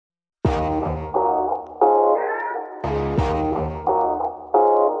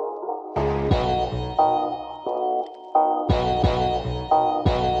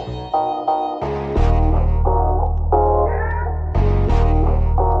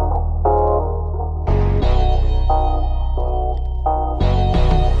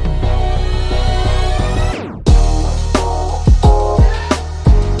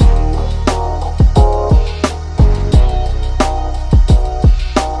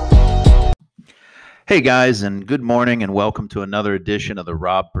Hey guys, and good morning, and welcome to another edition of the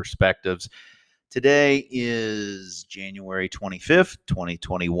Rob Perspectives. Today is January 25th,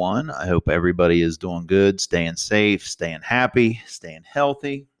 2021. I hope everybody is doing good, staying safe, staying happy, staying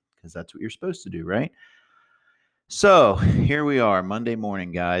healthy, because that's what you're supposed to do, right? So here we are, Monday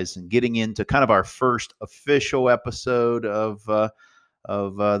morning, guys, and getting into kind of our first official episode of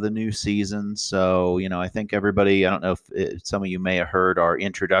the new season. So, I think everybody, I don't know if some of you may have heard our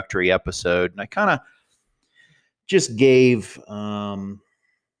introductory episode, and I kind of just gave a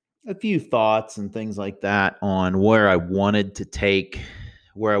few thoughts and things like that on where I wanted to take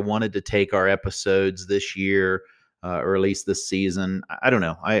our episodes this year, or at least this season. I don't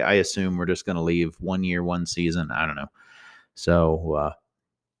know. I assume we're just going to leave 1 year, one season. I don't know. So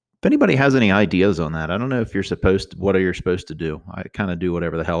if anybody has any ideas on that, I don't know if what are you supposed to do? I kind of do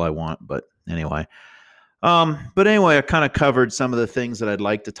whatever the hell I want, but anyway. I kind of covered some of the things that I'd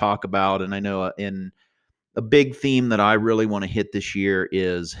like to talk about, and I know in a big theme that I really want to hit this year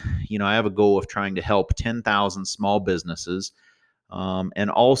is, I have a goal of trying to help 10,000 small businesses.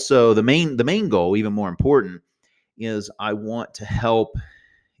 And also the main goal, even more important, is I want to help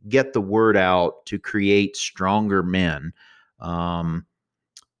get the word out to create stronger men, more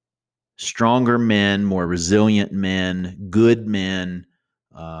resilient men, good men,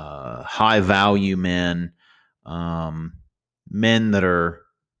 high value men, men that are,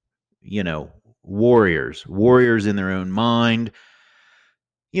 warriors in their own mind.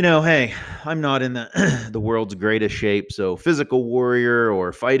 Hey, I'm not in the world's greatest shape, so physical warrior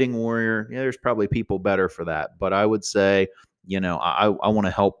or fighting warrior, there's probably people better for that. But I would say, I want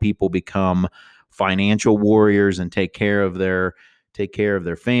to help people become financial warriors and take care of their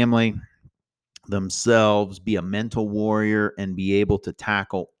family, themselves, be a mental warrior, and be able to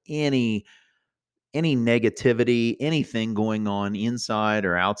tackle any negativity, anything going on inside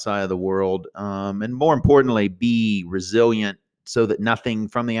or outside of the world, and more importantly, be resilient so that nothing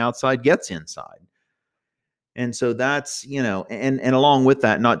from the outside gets inside. And so that's, and along with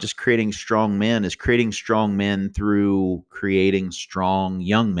that, not just creating strong men, is creating strong men through creating strong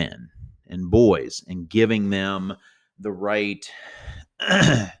young men and boys and giving them the right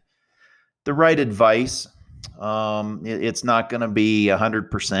the right advice. It's not going to be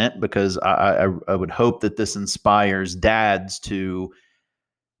 100%, because I would hope that this inspires dads to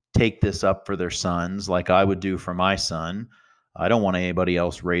take this up for their sons, like I would do for my son. I don't want anybody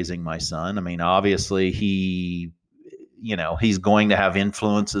else raising my son. I mean, obviously he's going to have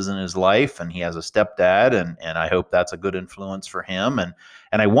influences in his life, and he has a stepdad, and I hope that's a good influence for him, and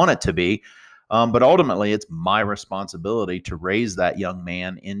I want it to be. But ultimately, it's my responsibility to raise that young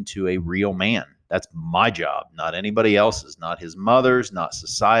man into a real man. That's my job, not anybody else's, not his mother's, not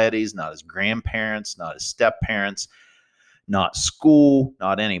society's, not his grandparents, not his step-parents, not school,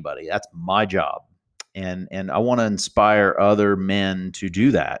 not anybody. That's my job. And I want to inspire other men to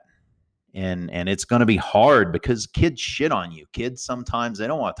do that. And it's going to be hard, because kids shit on you. Kids, sometimes they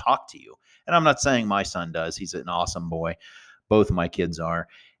don't want to talk to you. And I'm not saying my son does. He's an awesome boy. Both of my kids are.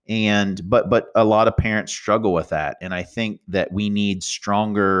 But a lot of parents struggle with that. And I think that we need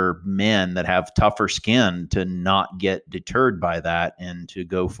stronger men that have tougher skin to not get deterred by that, and to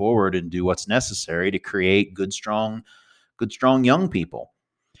go forward and do what's necessary to create good, strong young people.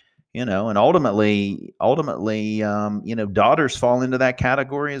 And ultimately, daughters fall into that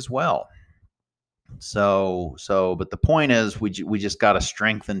category as well. But the point is, we just got to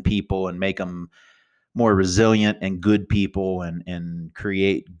strengthen people and make them more resilient and good people, and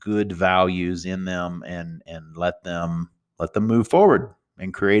create good values in them, and let them move forward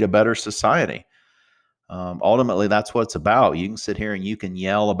and create a better society. Ultimately, that's what it's about. You can sit here and you can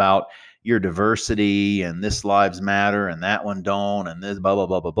yell about your diversity and this lives matter and that one don't and this blah, blah,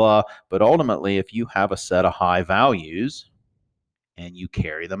 blah, blah, blah. But ultimately, if you have a set of high values and you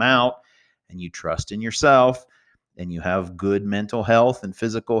carry them out, and you trust in yourself, and you have good mental health and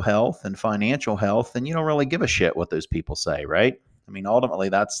physical health and financial health, then you don't really give a shit what those people say, right? I mean, ultimately,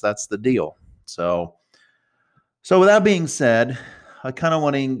 that's the deal. So with that being said, I kind of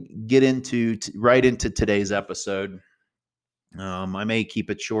want to get right into today's episode. I may keep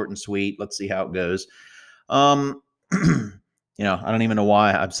it short and sweet. Let's see how it goes. I don't even know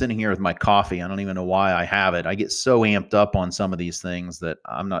why I'm sitting here with my coffee. I don't even know why I have it. I get so amped up on some of these things that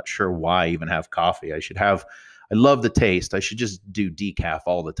I'm not sure why I even have coffee. I love the taste. I should just do decaf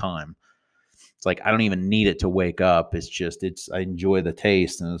all the time. It's like, I don't even need it to wake up. I enjoy the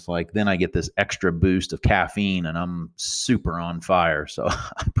taste. And it's like, then I get this extra boost of caffeine and I'm super on fire. So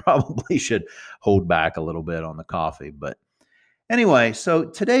I probably should hold back a little bit on the coffee. But anyway, so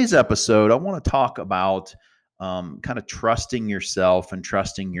today's episode, I want to talk about kind of trusting yourself and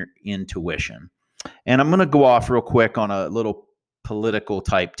trusting your intuition. And I'm going to go off real quick on a little political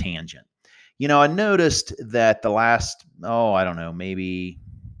type tangent. I noticed that the last, I don't know, maybe,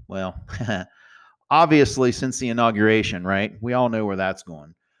 well, obviously since the inauguration, right? We all know where that's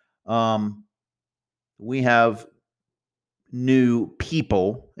going. We have new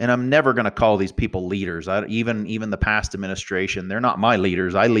people, and I'm never going to call these people leaders. Even the past administration, they're not my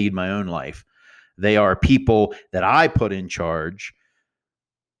leaders. I lead my own life. They are people that I put in charge.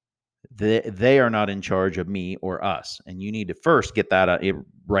 They are not in charge of me or us, and you need to first get that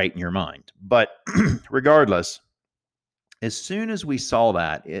right in your mind. But regardless, as soon as we saw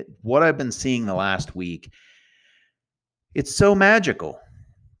that, what I've been seeing the last week, it's so magical.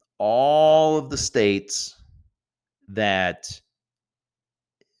 All of the states that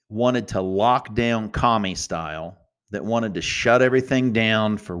wanted to lock down commie style, that wanted to shut everything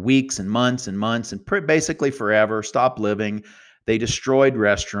down for weeks and months and basically forever, stop living. They destroyed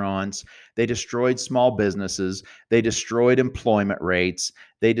restaurants. They destroyed small businesses. They destroyed employment rates.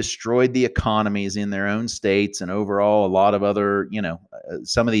 They destroyed the economies in their own states, and overall, a lot of other,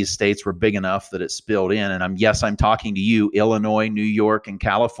 some of these states were big enough that it spilled in. And I'm talking to you, Illinois, New York, and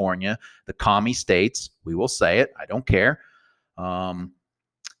California, the commie states. We will say it. I don't care.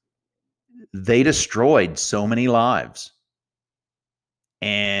 They destroyed so many lives.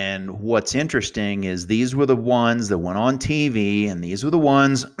 And what's interesting is these were the ones that went on TV, and these were the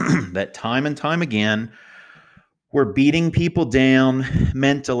ones that time and time again were beating people down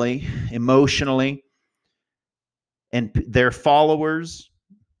mentally, emotionally, and their followers,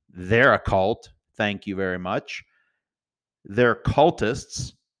 they're a cult. Thank you very much. Their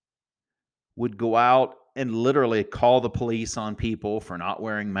cultists would go out and literally call the police on people for not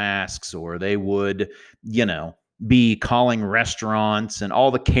wearing masks, or they would, be calling restaurants and all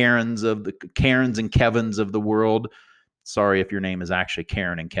the Karens and Kevins of the world. Sorry if your name is actually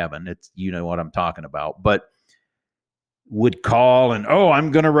Karen and Kevin. It's, what I'm talking about, but would call and, I'm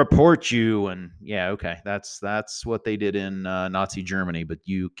going to report you. And yeah, okay. That's what they did in Nazi Germany, but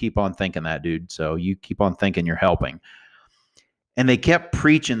you keep on thinking that, dude. So you keep on thinking you're helping. And they kept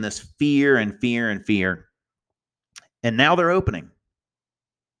preaching this fear and fear and fear. And now they're opening.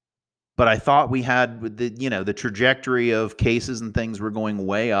 But I thought we had the trajectory of cases and things were going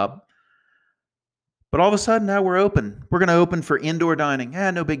way up. But all of a sudden now we're open. We're going to open for indoor dining.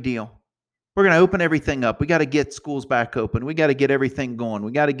 No big deal. We're going to open everything up. We got to get schools back open. We got to get everything going.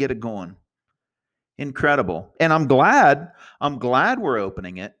 We got to get it going. Incredible. And I'm glad we're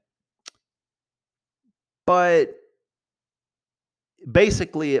opening it. But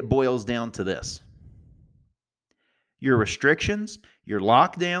basically it boils down to this. Your restrictions, your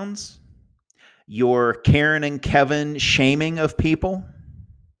lockdowns, your Karen and Kevin shaming of people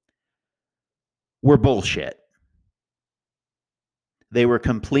were bullshit. They were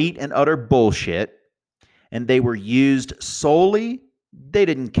complete and utter bullshit, and they were used solely. They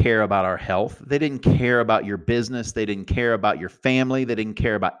didn't care about our health. They didn't care about your business. They didn't care about your family. They didn't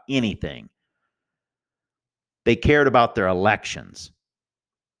care about anything. They cared about their elections.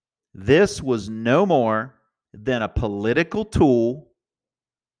 This was no more than a political tool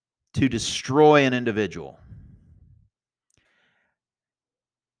to destroy an individual.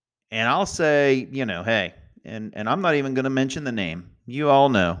 And I'll say, hey, and I'm not even going to mention the name. You all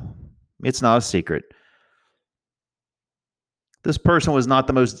know. It's not a secret. This person was not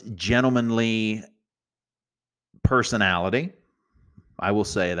the most gentlemanly personality. I will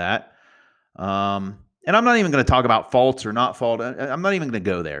say that. And I'm not even going to talk about faults or not fault. I'm not even going to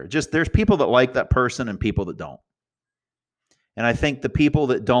go there. Just there's people that like that person and people that don't. And I think the people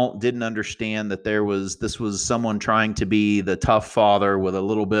that didn't understand that this was someone trying to be the tough father with a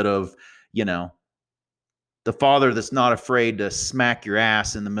little bit of, the father that's not afraid to smack your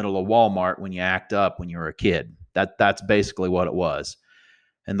ass in the middle of Walmart when you act up when you were a kid. That's basically what it was.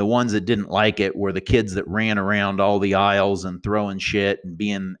 And the ones that didn't like it were the kids that ran around all the aisles and throwing shit and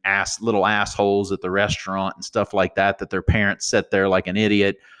being little assholes at the restaurant and stuff like that, that their parents sat there like an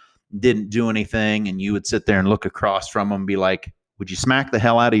idiot, didn't do anything, and you would sit there and look across from them and be like, would you smack the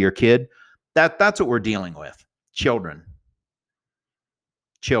hell out of your kid? That's what we're dealing with. Children.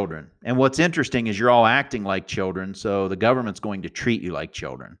 And what's interesting is you're all acting like children, so the government's going to treat you like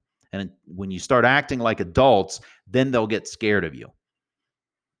children. And when you start acting like adults, then they'll get scared of you.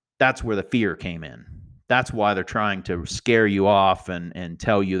 That's where the fear came in. That's why they're trying to scare you off and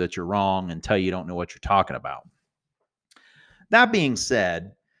tell you that you're wrong and tell you don't know what you're talking about. That being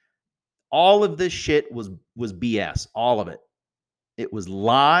said, all of this shit was BS. All of it. It was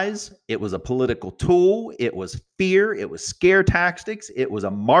lies. It was a political tool. It was fear. It was scare tactics. It was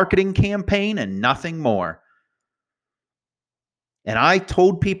a marketing campaign and nothing more. And I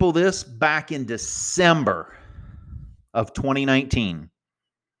told people this back in December of 2019.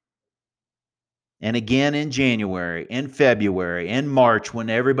 And again in January, in February, in March, when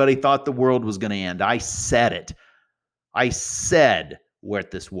everybody thought the world was going to end. I said it. I said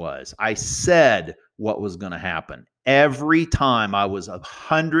what this was. I said what was going to happen. Every time I was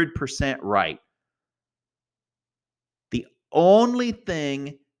 100% right. The only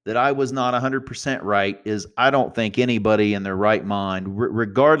thing that I was not 100% right is I don't think anybody in their right mind,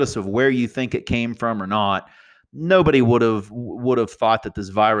 regardless of where you think it came from or not, nobody would have thought that this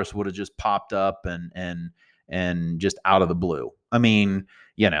virus would have just popped up and just out of the blue. I mean,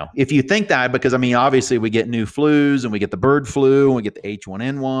 if you think that, because I mean, obviously we get new flus and we get the bird flu and we get the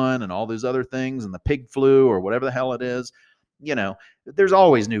H1N1 and all those other things and the pig flu or whatever the hell it is, there's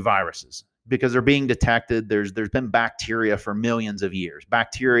always new viruses because they're being detected. There's been bacteria for millions of years,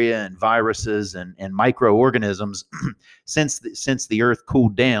 bacteria and viruses and microorganisms since the earth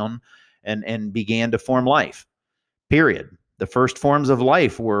cooled down and began to form life. Period. The first forms of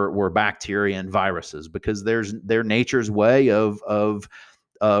life were bacteria and viruses because they're nature's way of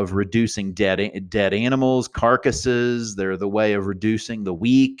reducing dead animals, carcasses. They're the way of reducing the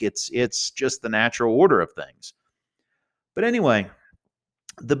weak. It's just the natural order of things. But anyway,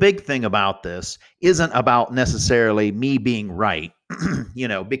 the big thing about this isn't about necessarily me being right,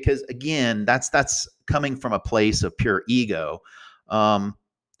 because again, that's coming from a place of pure ego.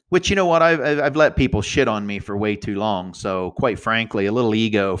 Which, you know what, I've let people shit on me for way too long. So quite frankly, a little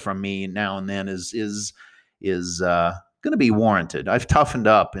ego from me now and then is going to be warranted. I've toughened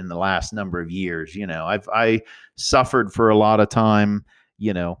up in the last number of years. I suffered for a lot of time,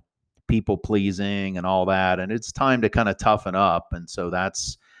 people pleasing and all that, and it's time to kind of toughen up. And so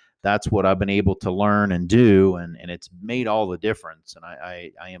that's what I've been able to learn and do, and it's made all the difference. And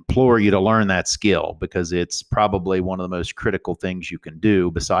I implore you to learn that skill because it's probably one of the most critical things you can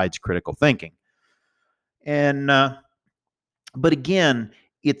do besides critical thinking. And but again,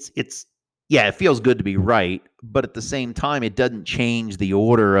 it's yeah, it feels good to be right, but at the same time, it doesn't change the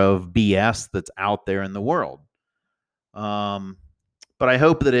order of BS that's out there in the world. But I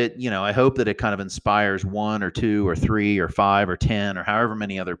hope that it kind of inspires one or two or three or five or 10 or however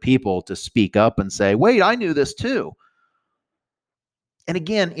many other people to speak up and say, wait, I knew this too. And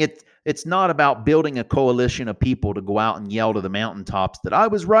again, it's not about building a coalition of people to go out and yell to the mountaintops that I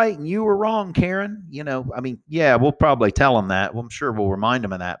was right and you were wrong, Karen. I mean, yeah, we'll probably tell them that. Well, I'm sure we'll remind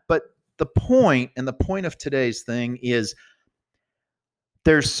them of that. But the point of today's thing is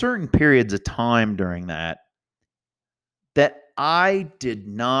there's certain periods of time during that I did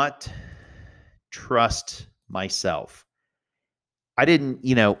not trust myself. I didn't,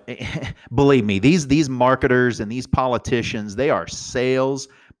 believe me, these marketers and these politicians, they are son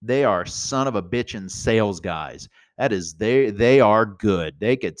of a bitchin' sales guys. That is, they are good.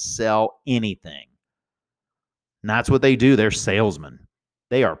 They could sell anything. And that's what they do. They're salesmen.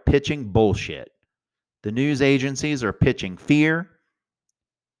 They are pitching bullshit. The news agencies are pitching fear.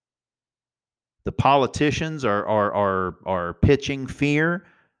 The politicians are pitching fear.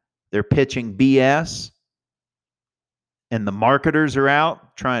 They're pitching BS. And the marketers are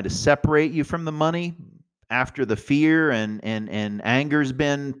out trying to separate you from the money after the fear and anger's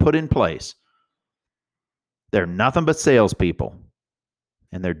been put in place. They're nothing but salespeople,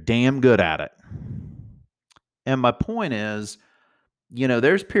 and they're damn good at it. And my point is,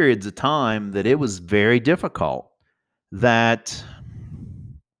 there's periods of time that it was very difficult, that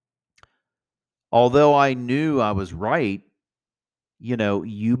although I knew I was right,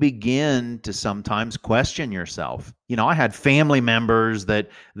 you begin to sometimes question yourself. I had family members that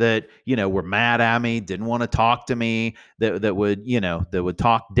were mad at me, didn't want to talk to me, that would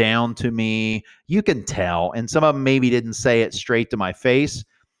talk down to me. You can tell, and some of them maybe didn't say it straight to my face,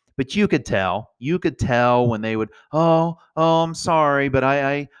 but you could tell. You could tell when they would, oh, I'm sorry, but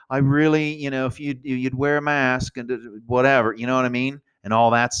I really, if you'd wear a mask and whatever, you know what I mean? And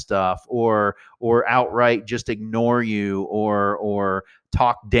all that stuff, or outright just ignore you or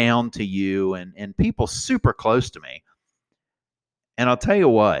talk down to you, and people super close to me. And I'll tell you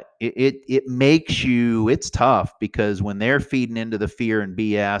what, it makes you, it's tough because when they're feeding into the fear and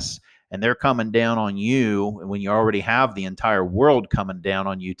BS and they're coming down on you when you already have the entire world coming down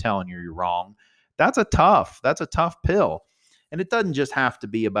on you, telling you you're wrong, that's a tough pill. And it doesn't just have to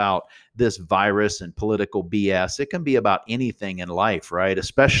be about this virus and political BS. It can be about anything in life, right?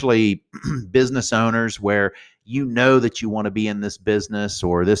 Especially business owners where you know that you want to be in this business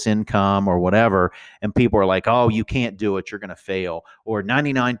or this income or whatever, and people are like, oh, you can't do it, you're going to fail, or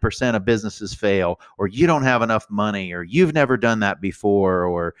 99% of businesses fail, or you don't have enough money, or you've never done that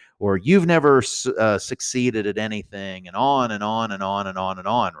before, or you've never succeeded at anything, and on and on and on and on and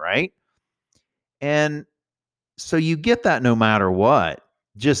on, right? And so you get that no matter what.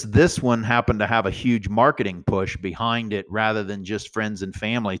 Just this one happened to have a huge marketing push behind it rather than just friends and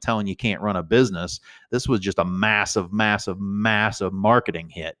family telling you can't run a business. This was just a massive, massive, massive marketing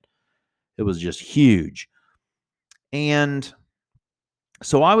hit. It was just huge. And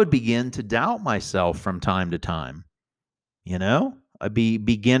so I would begin to doubt myself from time to time. You know,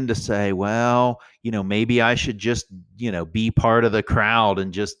 begin to say, well, maybe I should just, be part of the crowd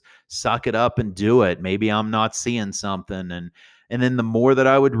and just suck it up and do it. Maybe I'm not seeing something. And then the more that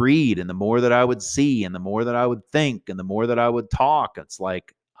I would read and the more that I would see and the more that I would think and the more that I would talk, it's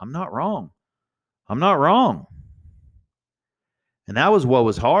like, I'm not wrong. I'm not wrong. And that was what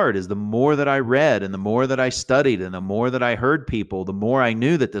was hard, is the more that I read and the more that I studied and the more that I heard people, the more I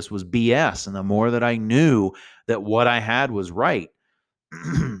knew that this was BS and the more that I knew that what I had was right.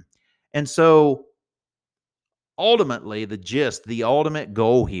 And so ultimately, the ultimate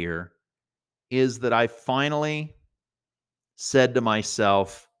goal here is that I finally said to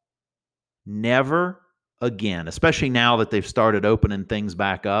myself, never again, especially now that they've started opening things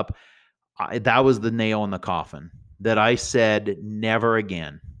back up. That was the nail in the coffin, that I said, never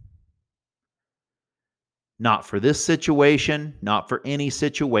again. Not for this situation, not for any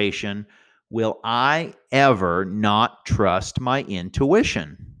situation will I ever not trust my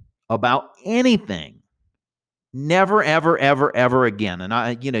intuition about anything. Never, ever, ever, ever again.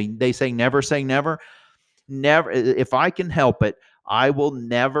 And they say never. Never, if I can help it, I will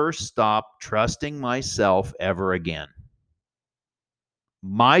never stop trusting myself ever again.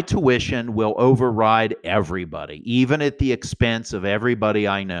 My tuition will override everybody, even at the expense of everybody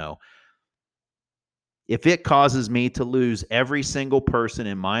I know. If it causes me to lose every single person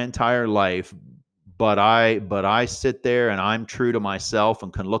in my entire life, but I sit there and I'm true to myself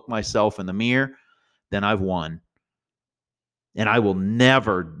and can look myself in the mirror, then I've won. And I will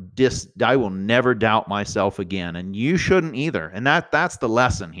never doubt myself again. And you shouldn't either. And that's the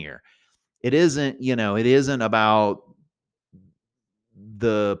lesson here. It isn't about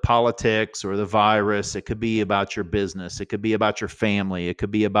the politics or the virus. It could be about your business. It could be about your family. It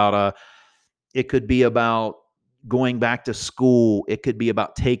could be about going back to school. It could be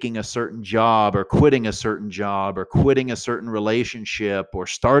about taking a certain job or quitting a certain job or quitting a certain relationship or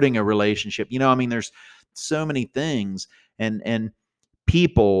starting a relationship. There's so many things, and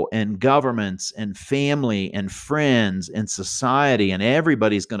people and governments and family and friends and society, and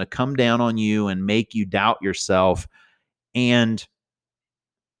everybody's going to come down on you and make you doubt yourself. And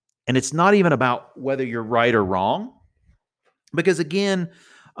it's not even about whether you're right or wrong, because again,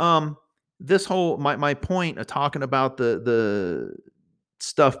 this whole my point of talking about the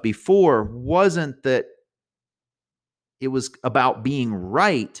stuff before wasn't that it was about being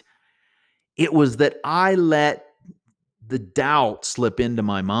right. It was that I let the doubt slip into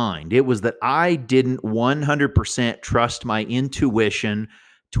my mind. It was that I didn't 100% trust my intuition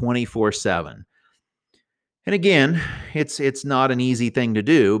 24/7. And again, it's not an easy thing to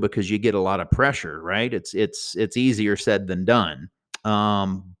do because you get a lot of pressure, right? It's easier said than done.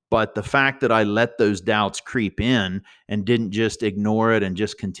 But the fact that I let those doubts creep in and didn't just ignore it and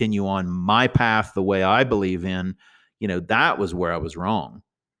just continue on my path the way I believe in, that was where I was wrong.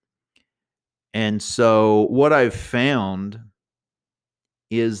 And so what I've found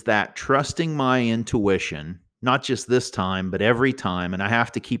is that trusting my intuition, not just this time, but every time, and I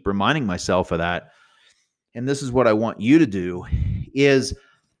have to keep reminding myself of that. And this is what I want you to do, is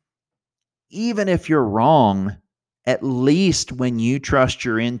even if you're wrong, at least when you trust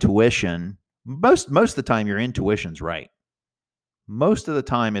your intuition, most of the time your intuition's right. Most of the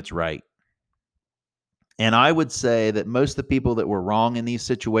time it's right. And I would say that most of the people that were wrong in these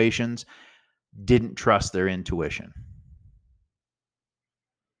situations didn't trust their intuition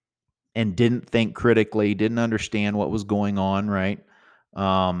and didn't think critically, didn't understand what was going on, right?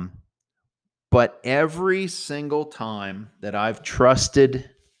 But every single time that I've trusted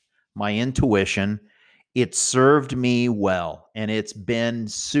my intuition, it served me well, and it's been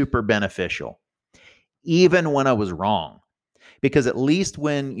super beneficial, even when I was wrong. Because at least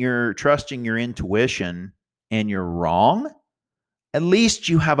when you're trusting your intuition and you're wrong, at least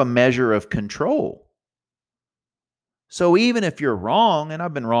you have a measure of control. So even if you're wrong, and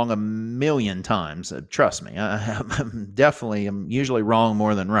I've been wrong a million times, trust me, I'm usually wrong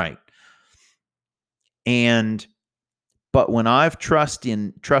more than right. And but when I've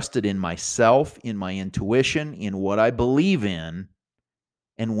trusted in myself, in my intuition, in what I believe in,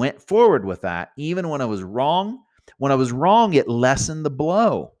 and went forward with that, even when I was wrong, it lessened the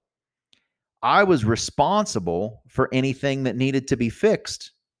blow. I was responsible for anything that needed to be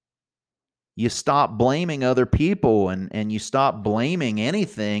fixed. You stop blaming other people, and you stop blaming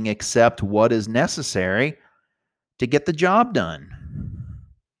anything except what is necessary to get the job done.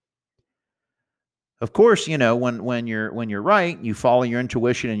 Of course, when you're right, you follow your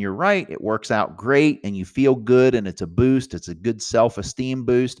intuition and you're right, it works out great and you feel good and it's a boost, it's a good self-esteem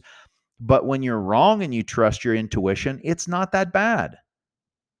boost. But when you're wrong and you trust your intuition, it's not that bad.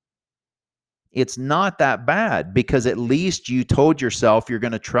 It's not that bad because at least you told yourself you're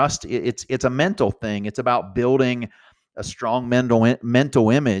going to trust. It's a mental thing. It's about building a strong mental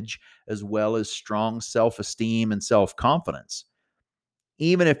image as well as strong self-esteem and self-confidence.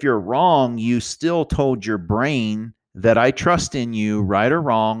 Even if you're wrong, you still told your brain that I trust in you, right or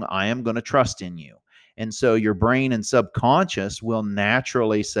wrong, I am going to trust in you. And so your brain and subconscious will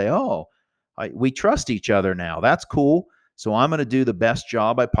naturally say, oh, we trust each other now. That's cool. So I'm going to do the best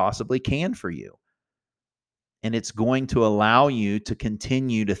job I possibly can for you. And it's going to allow you to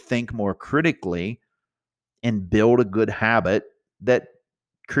continue to think more critically and build a good habit that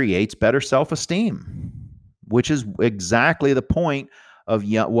creates better self esteem, which is exactly the point of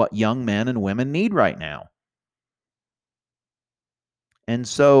what young men and women need right now. And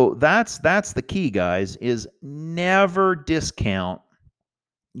so that's the key, guys, is never discount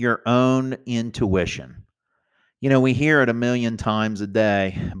your own intuition. We hear it a million times a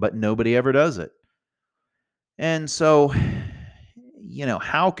day, but nobody ever does it. And so,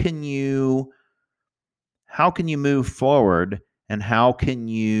 how can you move forward, and how can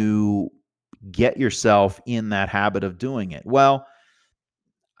you get yourself in that habit of doing it? Well,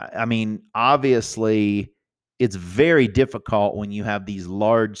 I mean, obviously, it's very difficult when you have these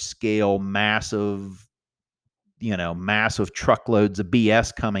large scale, massive truckloads of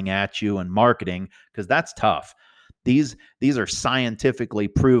BS coming at you and marketing, because that's tough. These are scientifically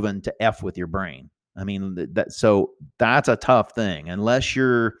proven to F with your brain. I mean, so that's a tough thing unless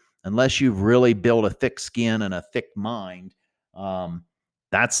you've really built a thick skin and a thick mind. Um,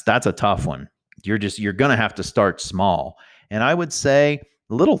 that's a tough one. You're going to have to start small. And I would say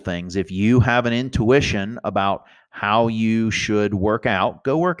little things. If you have an intuition about how you should work out,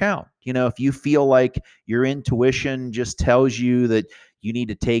 go work out. If you feel like your intuition just tells you that you need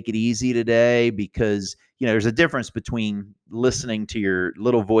to take it easy today because, there's a difference between listening to your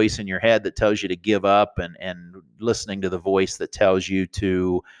little voice in your head that tells you to give up and listening to the voice that tells you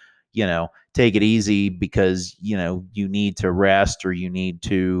to, take it easy because, you need to rest or you need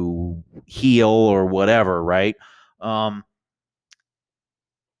to heal or whatever, right? And,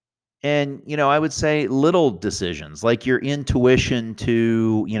 I would say little decisions like your intuition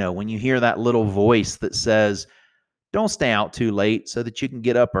to, when you hear that little voice that says, don't stay out too late so that you can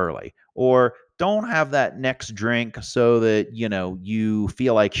get up early, or don't have that next drink so that, you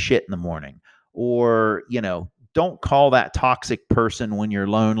feel like shit in the morning, or, don't call that toxic person when you're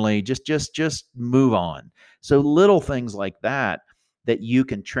lonely. Just move on. So little things like that you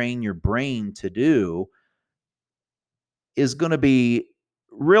can train your brain to do is going to be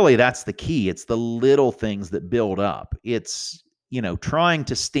really, that's the key. It's the little things that build up. It's, trying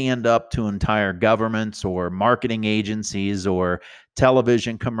to stand up to entire governments or marketing agencies or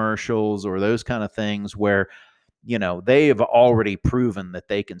television commercials or those kind of things where, they have already proven that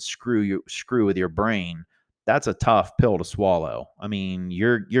they can screw with your brain. That's a tough pill to swallow. I mean,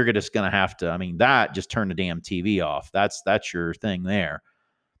 you're just going to have to, I mean, that just turn the damn TV off. That's your thing there.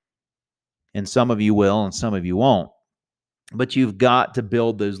 And some of you will and some of you won't, but you've got to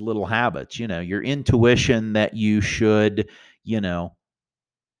build those little habits, your intuition that you should, you know,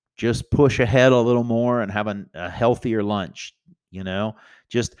 just push ahead a little more and have a healthier lunch,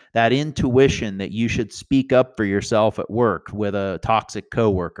 just that intuition that you should speak up for yourself at work with a toxic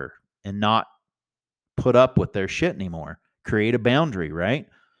coworker and not put up with their shit anymore. Create a boundary, right?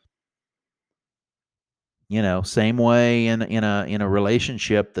 Same way in a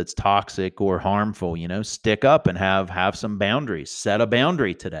relationship that's toxic or harmful, stick up and have some boundaries. Set a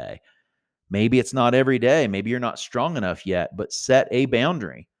boundary today. Maybe it's not every day. Maybe you're not strong enough yet, but set a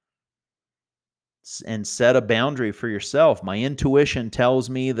boundary and set a boundary for yourself. My intuition tells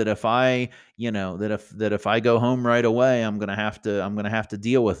me that if I, that if I go home right away, I'm going to have to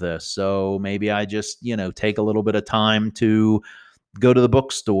deal with this. So maybe I just, take a little bit of time to go to the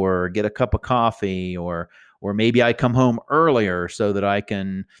bookstore or get a cup of coffee, or maybe I come home earlier so that I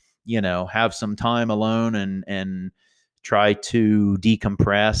can, have some time alone and try to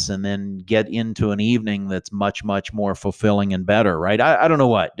decompress and then get into an evening that's much, much more fulfilling and better, right? I don't know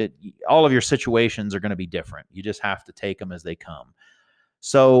what. All of your situations are going to be different. You just have to take them as they come.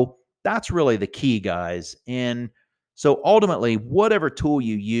 So that's really the key, guys. And so ultimately, whatever tool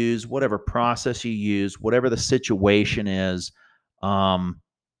you use, whatever process you use, whatever the situation is,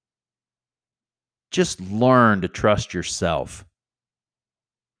 just learn to trust yourself.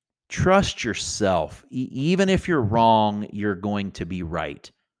 Trust yourself. Even if you're wrong, you're going to be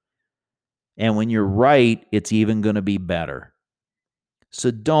right. And when you're right, it's even going to be better. So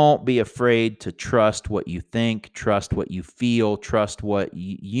don't be afraid to trust what you think, trust what you feel, trust what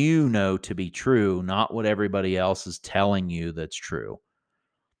you know to be true, not what everybody else is telling you that's true.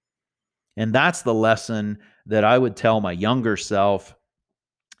 And that's the lesson that I would tell my younger self,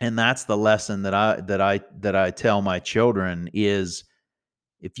 and that's the lesson that I tell my children is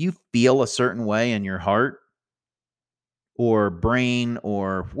if you feel a certain way in your heart or brain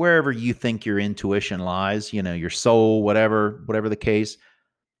or wherever you think your intuition lies, your soul, whatever the case,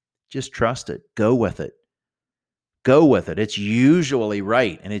 just trust it. Go with it. Go with it. It's usually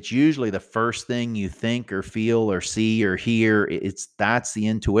right. And it's usually the first thing you think or feel or see or hear. That's the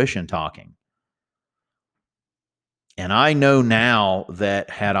intuition talking. And I know now that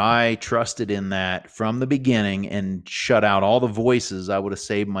had I trusted in that from the beginning and shut out all the voices, I would have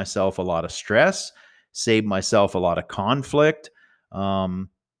saved myself a lot of stress, saved myself a lot of conflict.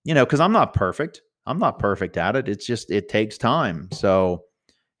 Because I'm not perfect. I'm not perfect at it. It's just, it takes time. So,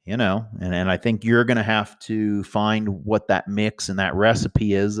 and I think you're going to have to find what that mix and that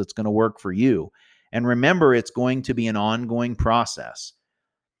recipe is that's going to work for you. And remember, it's going to be an ongoing process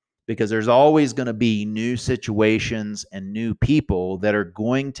because there's always going to be new situations and new people that are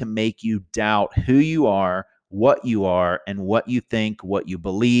going to make you doubt who you are, and what you think, what you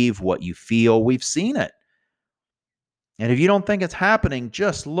believe, what you feel. We've seen it. And if you don't think it's happening,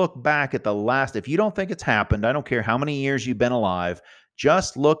 just look back at if you don't think it's happened, I don't care how many years you've been alive,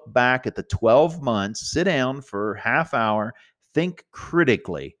 just look back at the 12 months, sit down for a half hour, think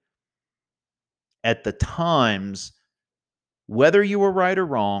critically at the times, whether you were right or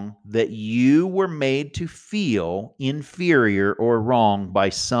wrong, that you were made to feel inferior or wrong by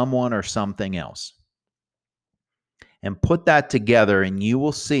someone or something else. And put that together, and you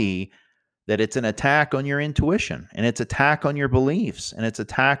will see that it's an attack on your intuition, and it's attack on your beliefs, and it's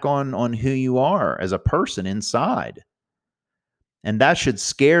attack on who you are as a person inside. And that should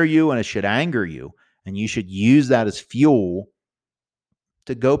scare you and it should anger you. And you should use that as fuel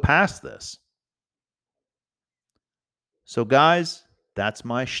to go past this. So, guys, that's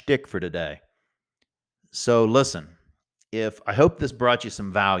my shtick for today. So, listen, I hope this brought you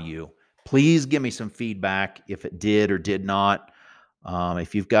some value. Please give me some feedback if it did or did not.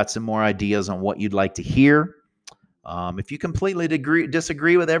 If you've got some more ideas on what you'd like to hear, if you completely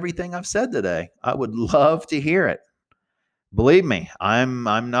disagree with everything I've said today, I would love to hear it. Believe me, I'm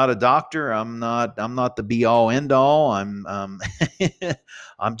not a doctor. I'm not the be all end all. I'm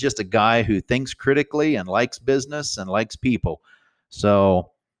just a guy who thinks critically and likes business and likes people.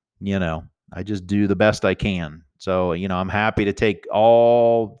 So, I just do the best I can. So, I'm happy to take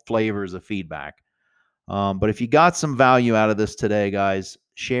all flavors of feedback. But if you got some value out of this today, guys,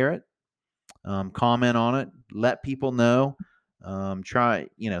 share it, comment on it, let people know.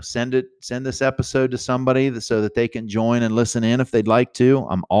 Send this episode to somebody so that they can join and listen in if they'd like to.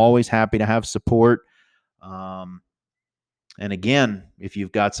 I'm always happy to have support. And again, if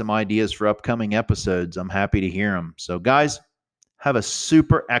you've got some ideas for upcoming episodes, I'm happy to hear them. So, guys, have a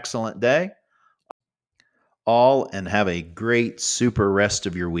super excellent day all, and have a great super rest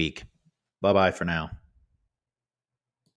of your week. Bye-bye for now.